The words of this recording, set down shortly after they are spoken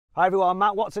Hi everyone,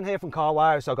 Matt Watson here from Car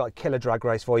Wow. So I've got a killer drag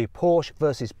race for you, Porsche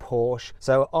versus Porsche.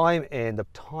 So I'm in the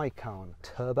Taycan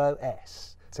Turbo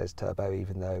S. It says turbo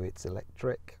even though it's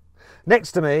electric.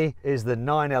 Next to me is the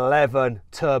 911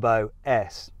 Turbo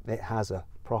S. It has a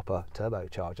proper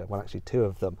turbocharger, well actually two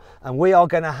of them. And we are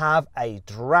going to have a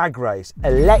drag race.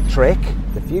 Electric,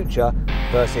 the future,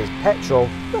 versus petrol,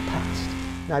 the past.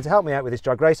 Now to help me out with this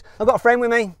drag race, I've got a friend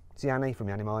with me. It's Yanni from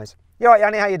Yanni Mize. You alright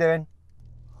Yanni, how you doing?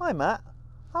 Hi Matt.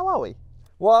 How are we?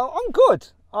 Well, I'm good.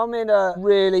 I'm in a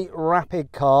really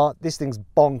rapid car. This thing's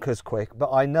bonkers quick, but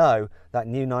I know that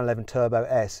new 911 Turbo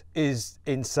S is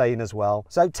insane as well.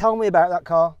 So tell me about that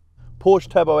car. Porsche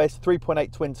Turbo S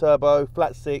 3.8 twin turbo,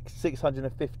 flat six,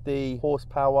 650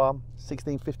 horsepower,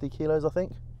 1650 kilos I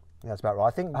think. Yeah, that's about right.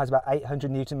 I think it has about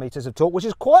 800 Newton meters of torque, which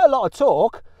is quite a lot of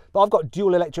torque, but I've got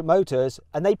dual electric motors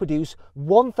and they produce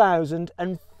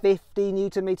 1050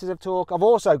 Newton meters of torque. I've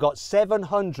also got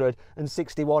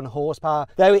 761 horsepower,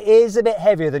 though it is a bit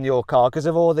heavier than your car because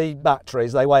of all the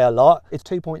batteries. They weigh a lot. It's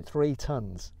 2.3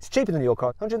 tons. It's cheaper than your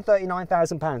car,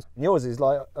 £139,000. Yours is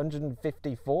like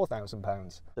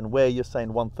 £154,000. And where you're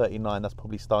saying 139, that's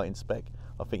probably starting spec.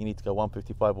 I think you need to go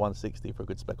 155, 160 for a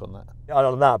good spec on that. I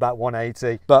don't know, about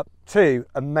 180. But two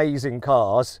amazing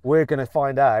cars. We're going to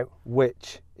find out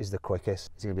which is the quickest.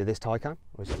 Is it going to be this Taycan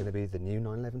or is it going to be the new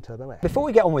 911 Turbo S? Before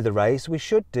we get on with the race, we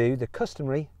should do the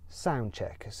customary sound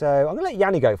check. So I'm going to let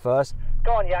Yanni go first.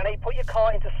 Go on Yanni, put your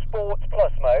car into Sports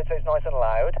Plus mode so it's nice and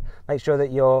loud. Make sure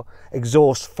that your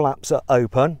exhaust flaps are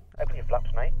open. Open your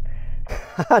flaps, mate.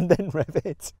 And then rev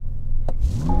it.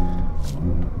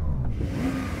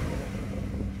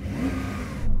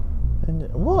 And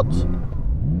what?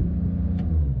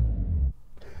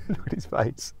 Look at his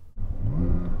face.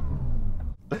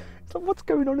 It's like, what's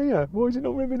going on here? Why is it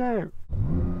not revving out?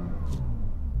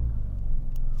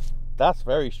 That's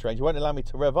very strange. You won't allow me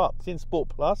to rev up. It's in Sport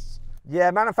Plus.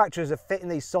 Yeah, manufacturers are fitting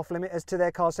these soft limiters to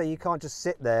their cars so you can't just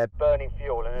sit there burning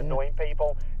fuel and annoying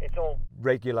people. It's all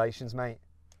regulations, mate.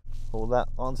 Well, that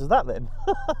answers that then.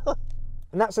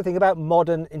 And that's the thing about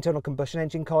modern internal combustion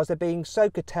engine cars. They're being so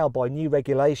curtailed by new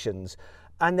regulations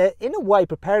and they're in a way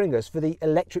preparing us for the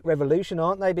electric revolution,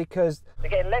 aren't they? Because they're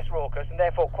getting less raucous and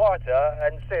therefore quieter,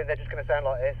 and soon they're just going to sound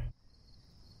like this.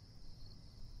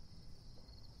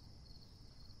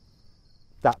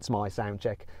 That's my sound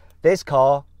check. This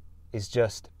car is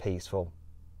just peaceful.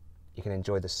 You can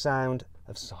enjoy the sound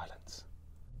of silence.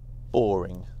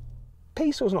 Boring.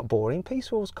 Peaceful's not boring,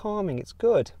 peaceful's calming, it's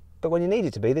good. But when you need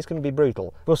it to be, this can be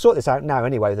brutal. We'll sort this out now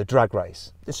anyway, the drag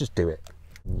race. Let's just do it.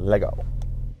 Lego.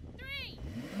 3,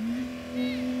 2,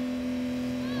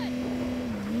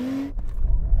 1.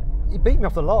 He beat me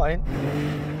off the line.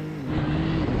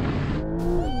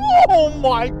 Oh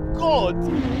my God!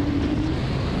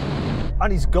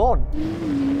 And he's gone.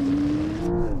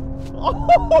 Oh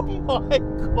my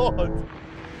God!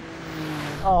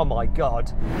 Oh my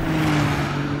God.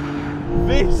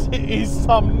 This is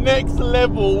some next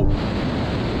level.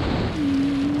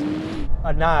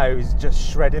 And now he's just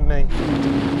shredding me.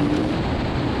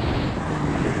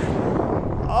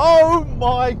 Oh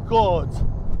my God.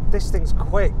 This thing's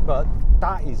quick, but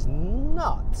that is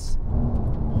nuts.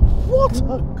 What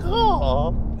a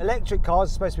car. Electric cars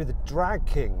are supposed to be the drag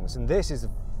kings, and this is a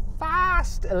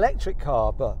fast electric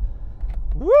car, but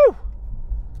woo!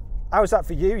 How's that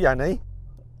for you, Yanni?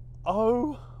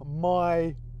 Oh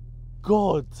my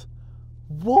God.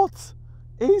 What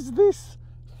is this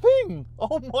thing?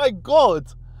 Oh my God.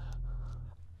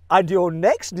 And your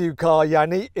next new car,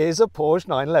 Yanni, is a Porsche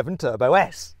 911 Turbo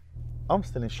S. I'm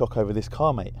still in shock over this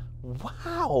car, mate.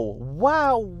 Wow,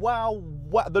 wow, wow,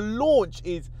 wow. The launch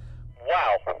is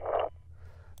wow.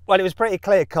 Well, it was pretty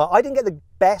clear cut. I didn't get the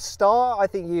best start. I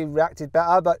think you reacted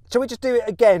better, but shall we just do it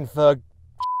again for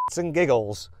and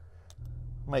giggles?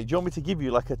 Mate, do you want me to give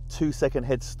you like a 2-second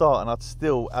head start and I'd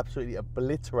still absolutely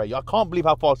obliterate you? I can't believe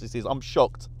how fast this is. I'm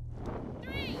shocked.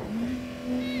 3, 2,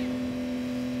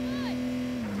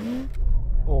 1.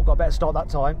 Oh, got a better start that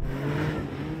time.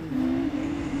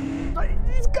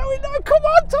 He's going now. Come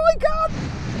on, Taycan!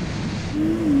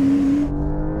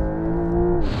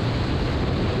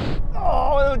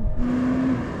 Oh!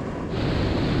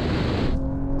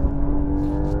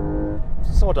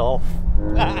 Sod off.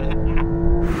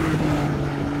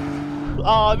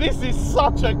 Ah, this is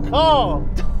such a car!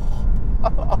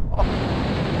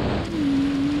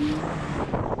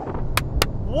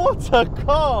 What a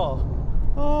car!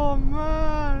 Oh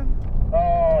man!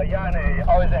 Oh, Yanni,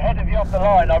 I was ahead of you off the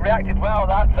line. I reacted well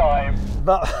that time.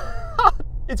 But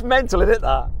it's mental, isn't it,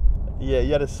 that? Yeah,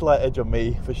 you had a slight edge on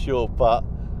me for sure, but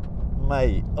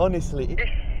mate, honestly,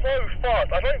 It's so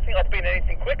fast. I don't think I've been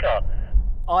anything quicker.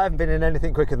 I haven't been in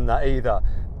anything quicker than that either.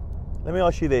 Let me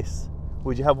ask you this.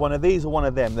 Would you have one of these or one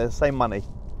of them? They're the same money.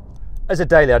 As a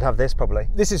daily, I'd have this probably.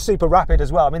 This is super rapid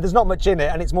as well. I mean, there's not much in it,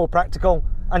 and it's more practical,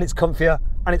 and it's comfier,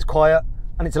 and it's quiet,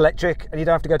 and it's electric, and you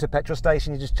don't have to go to a petrol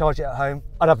station, you just charge it at home.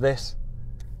 I'd have this.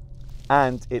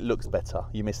 And it looks better.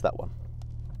 You missed that one.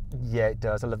 Yeah, it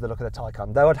does. I love the look of the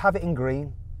Taycan, though I'd have it in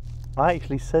green. I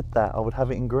actually said that I would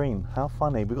have it in green. How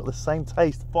funny. We've got the same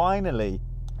taste, finally.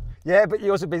 Yeah, but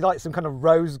yours would be like some kind of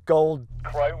rose gold.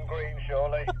 Chrome green,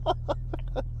 surely.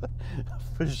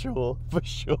 For sure, for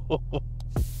sure.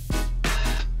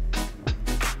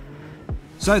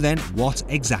 So then, what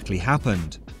exactly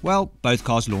happened? Well, both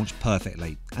cars launched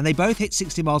perfectly, and they both hit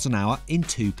 60 miles an hour in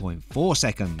 2.4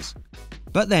 seconds.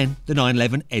 But then, the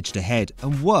 911 edged ahead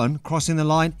and won, crossing the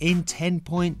line in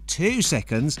 10.2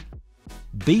 seconds,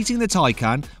 beating the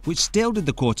Taycan, which still did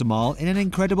the quarter mile in an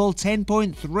incredible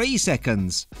 10.3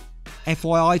 seconds.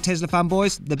 FYI, Tesla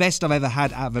fanboys, the best I've ever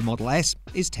had out of a Model S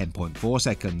is 10.4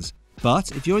 seconds.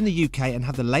 But if you're in the UK and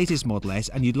have the latest Model S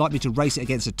and you'd like me to race it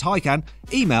against a Taycan,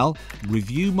 email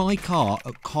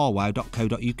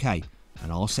reviewmycar@carwow.co.uk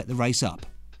and I'll set the race up.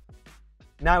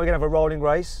 Now we're going to have a rolling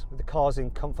race with the cars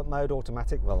in comfort mode,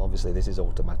 automatic. Well, obviously this is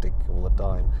automatic all the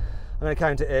time. I'm going to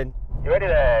count it in. You ready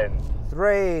then?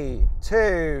 3,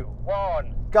 2,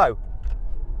 1. go.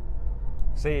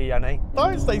 See you, Yanni.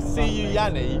 Don't say see you,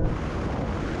 Yanni.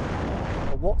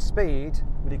 At what speed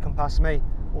will you come past me?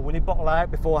 Well, will you bottle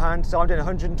out beforehand? So I'm doing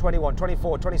 121,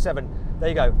 24, 27. There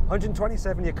you go.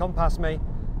 127, you come past me.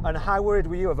 And how worried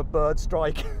were you of a bird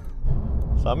strike?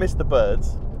 So I missed the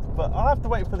birds, but I have to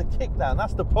wait for the kick down.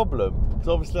 That's the problem. Because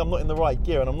obviously I'm not in the right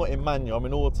gear and I'm not in manual, I'm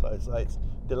in auto. So it's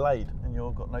delayed and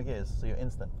you've got no gears, so you're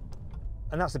instant.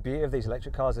 And that's the beauty of these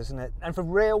electric cars, isn't it? And for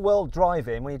real world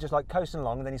driving, when you're just like coasting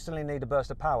along and then you suddenly need a burst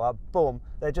of power, boom,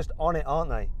 they're just on it, aren't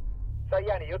they? So,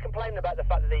 Yanni, you're complaining about the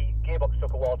fact that the gearbox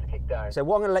took a while to kick down. So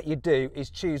what I'm going to let you do is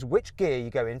choose which gear you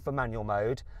go in for manual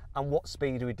mode and what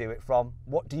speed do we do it from.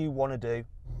 What do you want to do?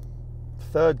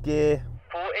 Third gear.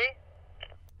 40?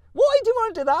 Why do you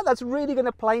want to do that? That's really going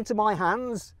to play into my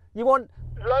hands. You want...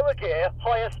 Lower gear,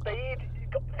 higher speed.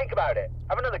 Think about it.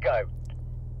 Have another go.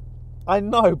 I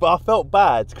know, but I felt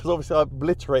bad because obviously I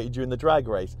obliterated you in the drag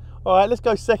race. All right, let's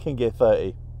go second gear,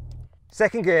 30.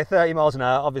 Second gear, 30 miles an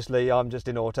hour. Obviously, I'm just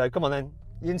in auto. Come on then.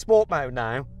 You're in sport mode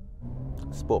now.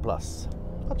 Sport Plus.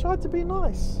 I tried to be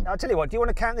nice. I'll tell you what, do you want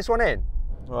to count this one in?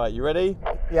 All right, you ready?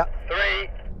 Yeah. 3.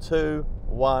 2,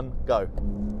 1, go.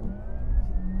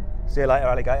 See you later,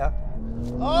 alligator.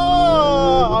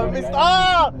 Oh, I missed.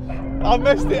 Ah! I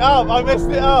messed it up. I messed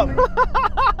it up.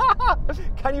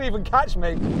 Can you even catch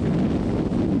me?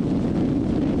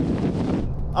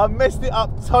 I messed it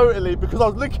up totally because I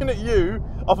was looking at you.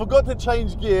 I forgot to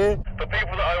change gear. For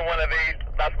people that own one of these,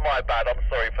 that's my bad. I'm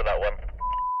sorry for that one.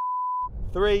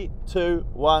 3, 2,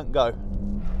 1, go.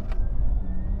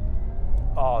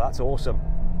 Oh, that's awesome.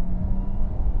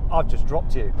 I've just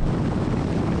dropped you.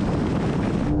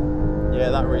 Yeah,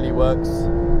 that really works.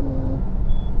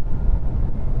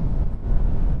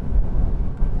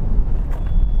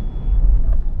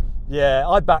 Yeah,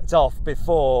 I backed off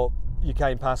before you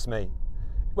came past me.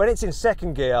 When it's in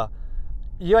second gear,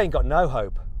 you ain't got no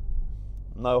hope.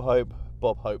 No hope,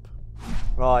 Bob Hope.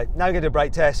 Right, now we're going to do a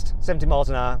brake test, 70 miles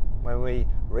an hour. When we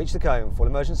reach the cone, full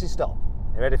emergency stop.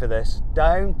 You ready for this?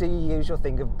 Don't do you use your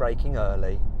thing of braking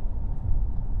early.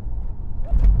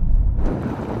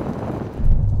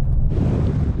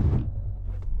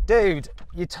 Dude,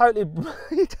 you totally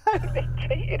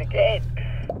Cheated again.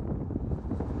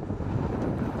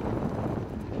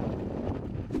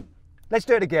 Let's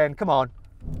do it again, come on.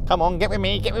 Come on, get with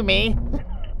me, get with me.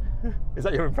 Is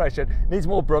that your impression? Needs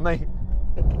more Brummy.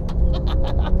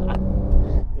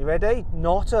 You ready?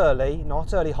 Not early,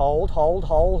 not early. Hold, hold,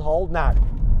 hold, hold now.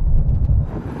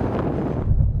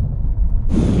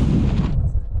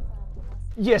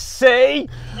 You see?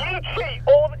 He cheats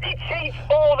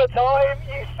all the time.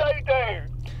 You so do.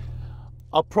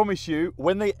 I promise you,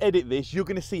 when they edit this, you're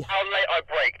going to see How late I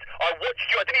braked. I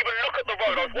watched you. I didn't even look at the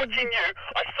road. I was watching you.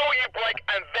 I saw you brake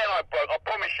and then I broke. I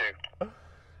promise you.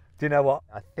 Do you know what?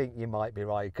 I think you might be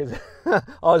right because I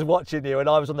was watching you and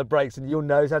I was on the brakes and your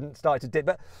nose hadn't started to dip.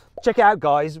 But check it out,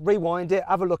 guys. Rewind it,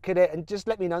 have a look at it, and just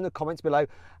let me know in the comments below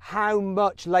how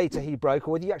much later he broke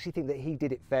or whether you actually think that he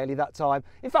did it fairly that time.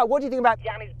 In fact, what do you think about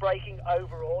Yanni's braking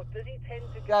overall? Does he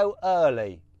tend to go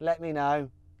early? Let me know.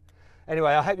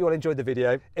 Anyway, I hope you all enjoyed the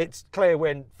video. It's clear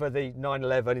win for the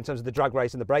 911 in terms of the drag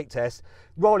race and the brake test.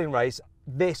 Rolling race,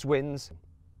 this wins.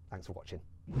 Thanks for watching.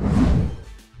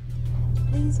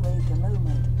 Please wait a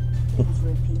moment. Please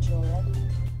repeat your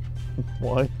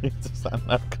Why is the sat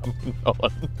nav coming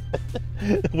on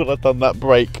when I've done that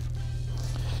brake?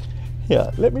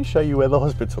 Yeah, let me show you where the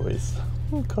hospital is,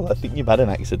 because I think you've had an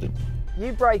accident.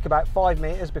 You brake about 5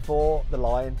 metres before the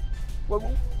line.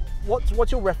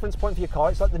 What's your reference point for your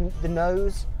car? It's like the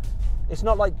nose. It's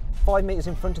not like 5 metres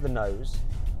in front of the nose.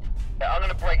 Yeah, I'm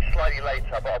going to brake slightly later,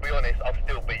 but I'll be honest, I'll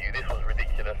still beat you. This was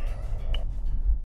ridiculous.